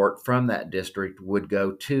Supreme Court from that district would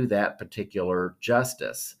go to that particular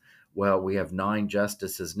justice. Well, we have 9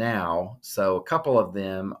 justices now, so a couple of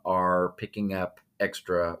them are picking up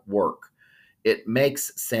extra work. It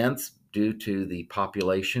makes sense due to the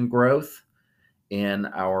population growth in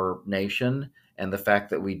our nation and the fact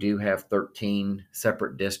that we do have 13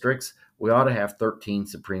 separate districts. We ought to have 13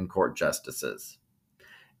 Supreme Court justices.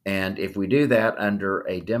 And if we do that under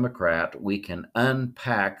a Democrat, we can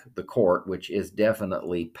unpack the court, which is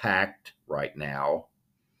definitely packed right now.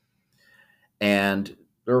 And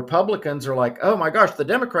the Republicans are like, oh my gosh, the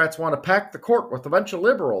Democrats want to pack the court with a bunch of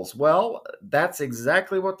liberals. Well, that's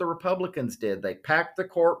exactly what the Republicans did. They packed the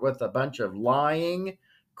court with a bunch of lying,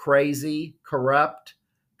 crazy, corrupt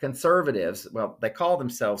conservatives. Well, they call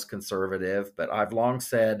themselves conservative, but I've long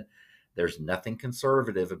said there's nothing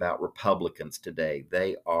conservative about Republicans today.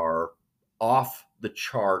 They are off the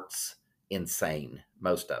charts insane,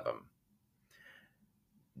 most of them.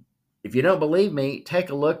 If you don't believe me, take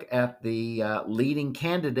a look at the leading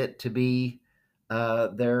candidate to be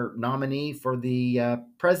their nominee for the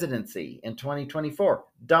presidency in 2024,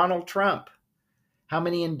 Donald Trump. How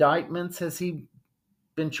many indictments has he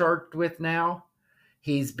been charged with now?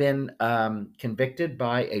 He's been convicted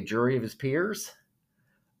by a jury of his peers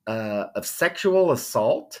of sexual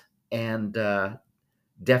assault and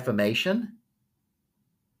defamation.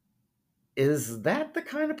 Is that the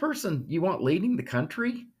kind of person you want leading the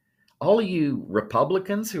country? All of you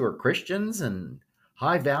Republicans who are Christians and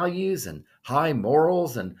high values and high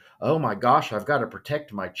morals and, oh my gosh, I've got to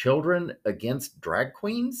protect my children against drag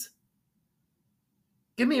queens?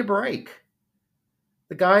 Give me a break.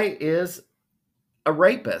 The guy is a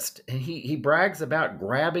rapist, and he brags about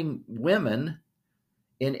grabbing women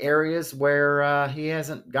in areas where he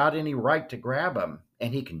hasn't got any right to grab them,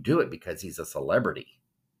 and he can do it because he's a celebrity.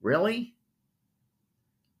 Really?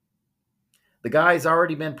 The guy's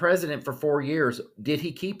already been president for 4 years. Did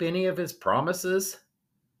he keep any of his promises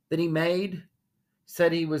that he made?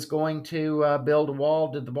 Said he was going to build a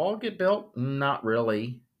wall. Did the wall get built? Not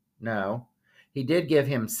really. No. He did give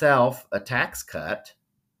himself a tax cut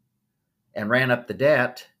and ran up the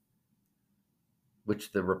debt,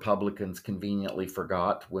 which the Republicans conveniently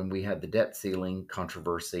forgot when we had the debt ceiling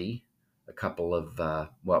controversy a couple of,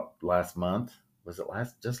 last month? Was it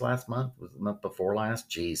just last month? Was it the month before last?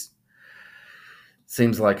 Geez.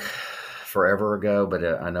 Seems like forever ago, but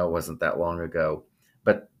I know it wasn't that long ago.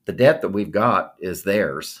 But the debt that we've got is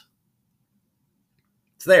theirs.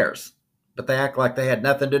 It's theirs. But they act like they had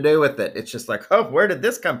nothing to do with it. It's just like, oh, where did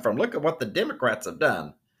this come from? Look at what the Democrats have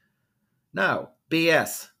done. No,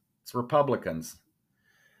 BS. It's Republicans.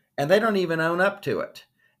 And they don't even own up to it.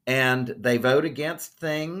 And they vote against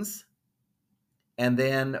things. And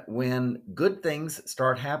then when good things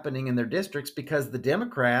start happening in their districts, because the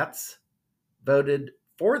Democrats voted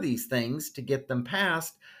for these things to get them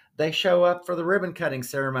passed, they show up for the ribbon cutting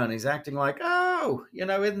ceremonies acting like, oh,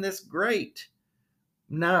 isn't this great?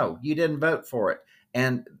 No, you didn't vote for it.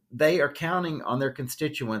 And they are counting on their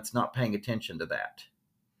constituents not paying attention to that.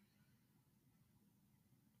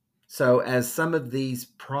 So as some of these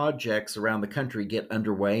projects around the country get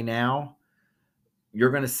underway now,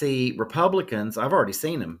 you're going to see Republicans, I've already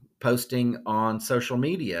seen them posting on social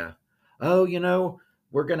media, oh,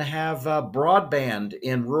 we're going to have broadband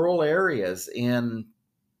in rural areas in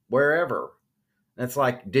wherever. And it's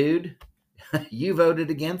like, dude, you voted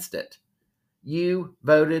against it. You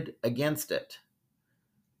voted against it.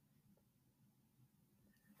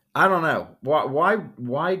 I don't know.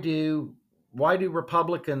 Why do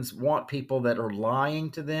Republicans want people that are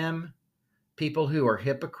lying to them, people who are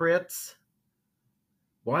hypocrites?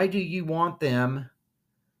 Why do you want them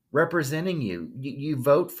representing you? You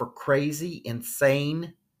vote for crazy,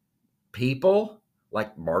 insane people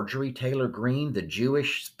like Marjorie Taylor Greene, the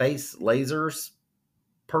Jewish space lasers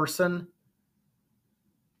person.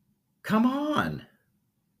 Come on.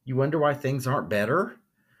 You wonder why things aren't better?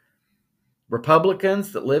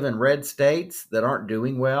 Republicans that live in red states that aren't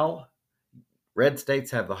doing well. Red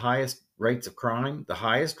states have the highest rates of crime, the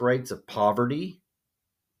highest rates of poverty.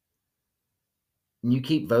 and you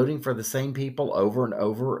keep voting for the same people over and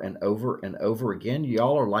over and over and over again,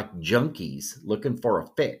 y'all are like junkies looking for a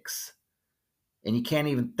fix. And you can't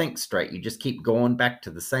even think straight. You just keep going back to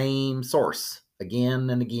the same source again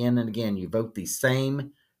and again and again. You vote these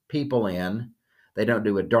same people in. They don't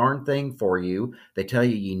do a darn thing for you. They tell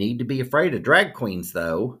you you need to be afraid of drag queens,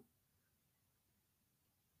 though,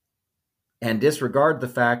 and disregard the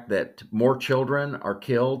fact that more children are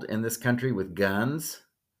killed in this country with guns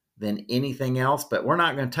than anything else. But we're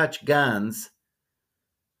not going to touch guns.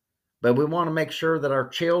 But we want to make sure that our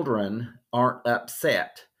children aren't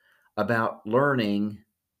upset about learning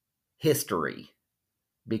history,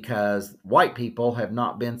 because white people have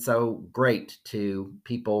not been so great to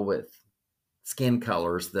people with skin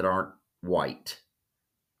colors that aren't white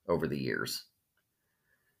over the years.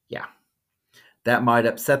 Yeah, that might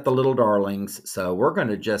upset the little darlings. So we're going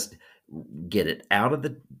to just get it out of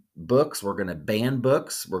the books. We're going to ban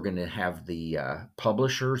books. We're going to have the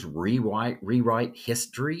publishers rewrite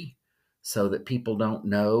history so that people don't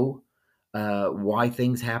know why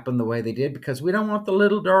things happened the way they did, because we don't want the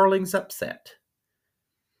little darlings upset.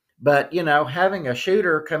 But, having a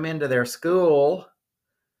shooter come into their school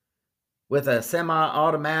with a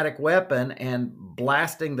semi-automatic weapon and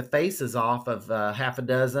blasting the faces off of half a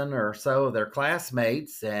dozen or so of their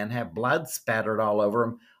classmates and have blood spattered all over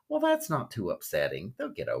them, well, that's not too upsetting. They'll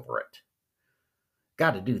get over it.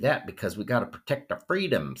 Got to do that because we got to protect our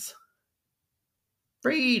freedoms.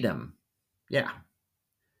 Freedom. Yeah.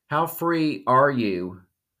 How free are you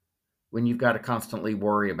when you've got to constantly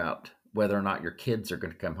worry about whether or not your kids are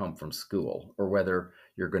going to come home from school, or whether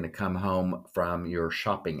you're going to come home from your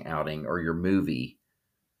shopping outing or your movie?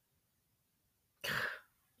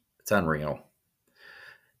 It's unreal.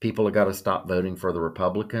 People have got to stop voting for the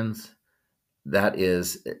Republicans. That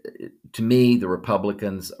is, to me, the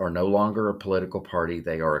Republicans are no longer a political party.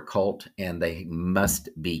 They are a cult, and they must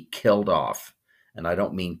be killed off. And I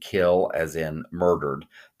don't mean kill as in murdered.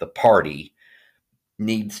 The party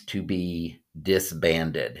needs to be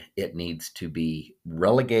disbanded. It needs to be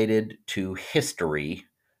relegated to history,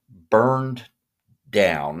 burned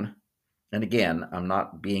down. And again, I'm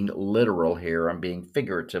not being literal here, I'm being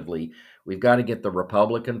figuratively. We've got to get the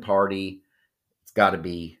Republican Party, it's got to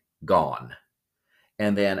be gone.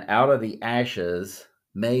 And then out of the ashes,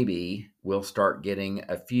 maybe we'll start getting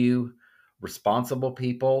a few responsible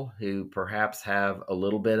people who perhaps have a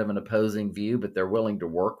little bit of an opposing view, but they're willing to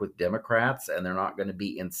work with Democrats and they're not going to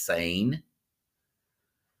be insane.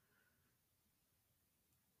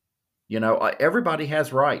 Everybody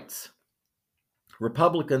has rights.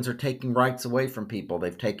 Republicans are taking rights away from people.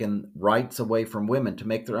 They've taken rights away from women to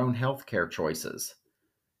make their own health care choices.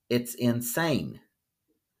 It's insane.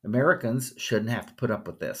 Americans shouldn't have to put up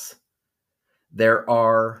with this. There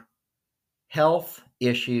are health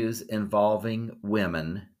issues involving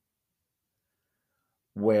women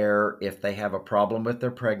where if they have a problem with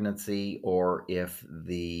their pregnancy, or if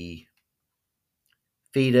the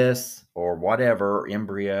fetus or whatever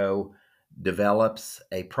embryo develops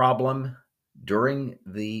a problem during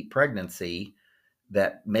the pregnancy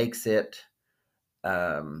that makes it,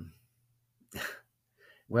 well,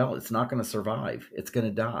 it's not going to survive. It's going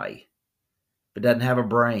to die. If it doesn't have a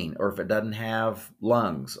brain, or if it doesn't have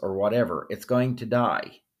lungs or whatever, it's going to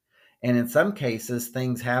die. And in some cases,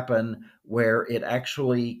 things happen where it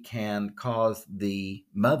actually can cause the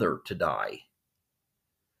mother to die.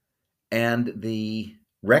 And the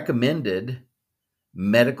recommended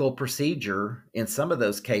medical procedure in some of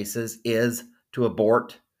those cases is to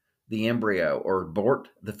abort the embryo or abort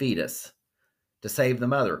the fetus to save the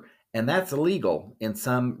mother. And that's illegal in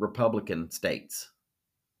some Republican states.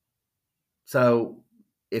 So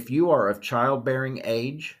if you are of childbearing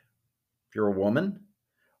age, if you're a woman,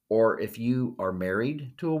 or if you are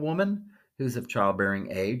married to a woman who's of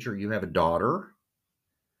childbearing age, or you have a daughter,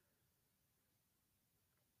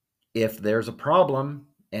 if there's a problem,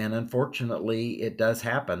 and unfortunately it does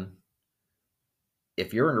happen,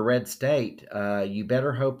 if you're in a red state, you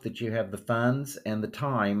better hope that you have the funds and the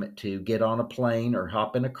time to get on a plane or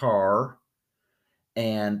hop in a car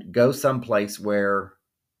and go someplace where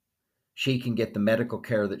she can get the medical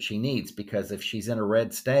care that she needs. Because if she's in a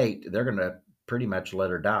red state, they're going to pretty much let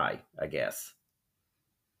her die, I guess.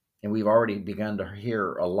 And we've already begun to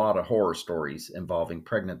hear a lot of horror stories involving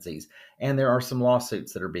pregnancies. And there are some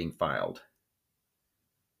lawsuits that are being filed.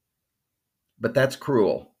 But that's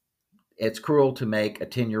cruel. It's cruel to make a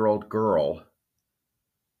 10-year-old girl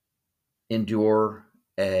endure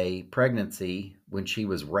a pregnancy when she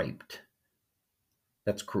was raped.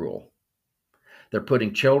 That's cruel. They're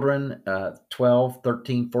putting children, 12,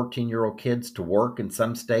 13, 14-year-old kids to work in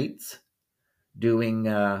some states doing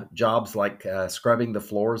jobs like scrubbing the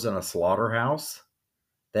floors in a slaughterhouse.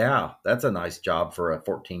 Yeah, that's a nice job for a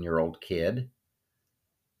 14-year-old kid.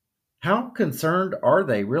 How concerned are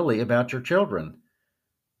they really about your children?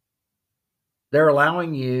 They're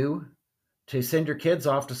allowing you to send your kids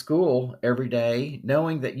off to school every day,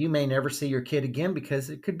 knowing that you may never see your kid again because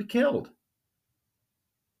it could be killed.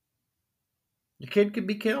 Your kid could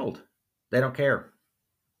be killed. They don't care.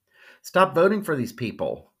 Stop voting for these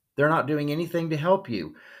people. They're not doing anything to help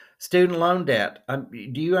you. Student loan debt.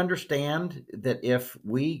 Do you understand that if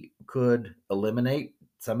we could eliminate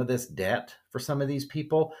some of this debt for some of these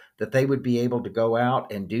people, that they would be able to go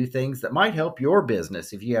out and do things that might help your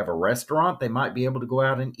business? If you have a restaurant, they might be able to go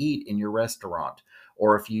out and eat in your restaurant.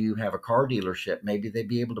 Or if you have a car dealership, maybe they'd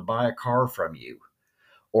be able to buy a car from you,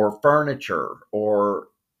 or furniture, or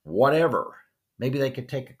whatever. Maybe they could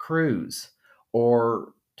take a cruise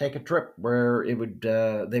or take a trip where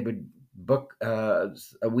they would book a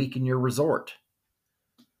week in your resort.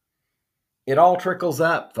 It all trickles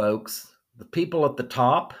up, folks. The people at the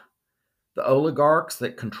top, the oligarchs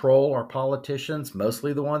that control our politicians,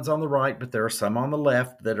 mostly the ones on the right, but there are some on the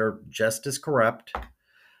left that are just as corrupt.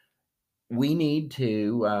 We need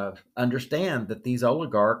to understand that these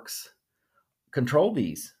oligarchs control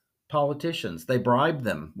these politicians. They bribe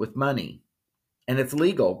them with money. And it's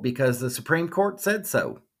legal because the Supreme Court said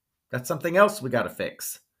so. That's something else we got to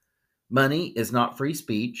fix. Money is not free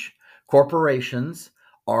speech. Corporations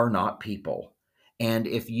are not people. And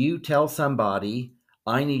if you tell somebody,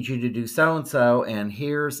 I need you to do so and so, and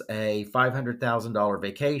here's a $500,000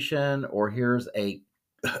 vacation, or here's a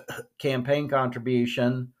campaign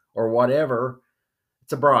contribution, or whatever,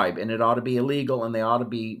 it's a bribe, and it ought to be illegal, and they ought to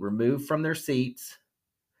be removed from their seats,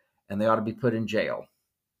 and they ought to be put in jail.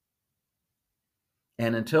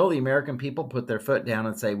 And until the American people put their foot down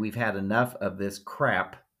and say, we've had enough of this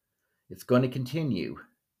crap, it's going to continue.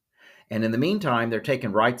 And in the meantime, they're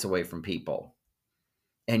taking rights away from people.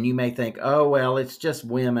 And you may think, oh, well, it's just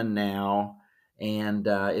women now, and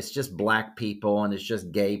it's just black people, and it's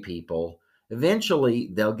just gay people. Eventually,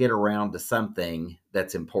 they'll get around to something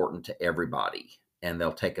that's important to everybody, and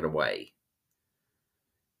they'll take it away.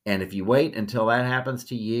 And if you wait until that happens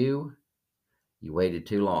to you, you waited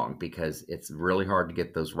too long, because it's really hard to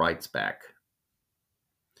get those rights back.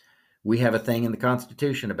 We have a thing in the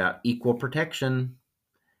Constitution about equal protection.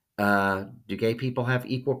 Do gay people have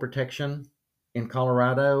equal protection in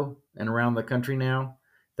Colorado and around the country now?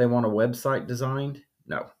 They want a website designed?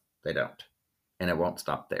 No, they don't. And it won't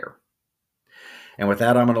stop there. And with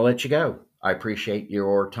that, I'm going to let you go. I appreciate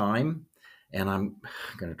your time, and I'm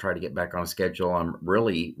going to try to get back on a schedule. I'm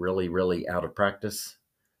really, really, really out of practice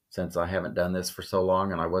since I haven't done this for so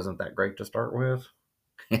long, and I wasn't that great to start with.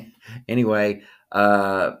 Anyway,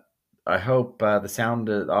 I hope the sound,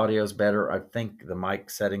 the audio is better. I think the mic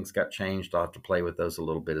settings got changed. I'll have to play with those a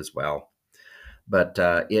little bit as well. But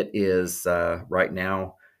it is right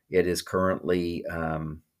now, it is currently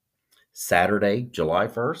Saturday, July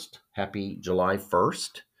 1st. Happy July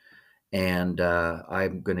 1st. And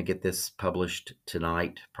I'm going to get this published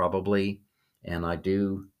tonight, probably. And I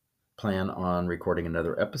do plan on recording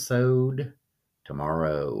another episode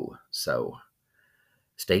tomorrow. So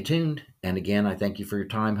stay tuned. And again, I thank you for your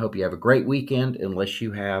time. Hope you have a great weekend, unless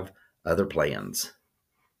you have other plans.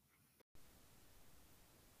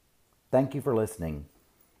 Thank you for listening.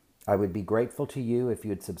 I would be grateful to you if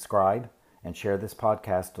you'd subscribe and share this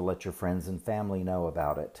podcast to let your friends and family know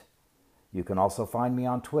about it. You can also find me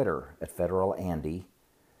on Twitter at Federal Andy,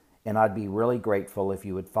 and I'd be really grateful if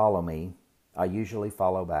you would follow me. I usually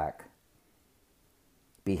follow back.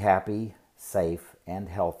 Be happy, safe, and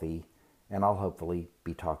healthy, and I'll hopefully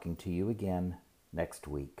be talking to you again next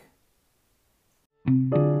week.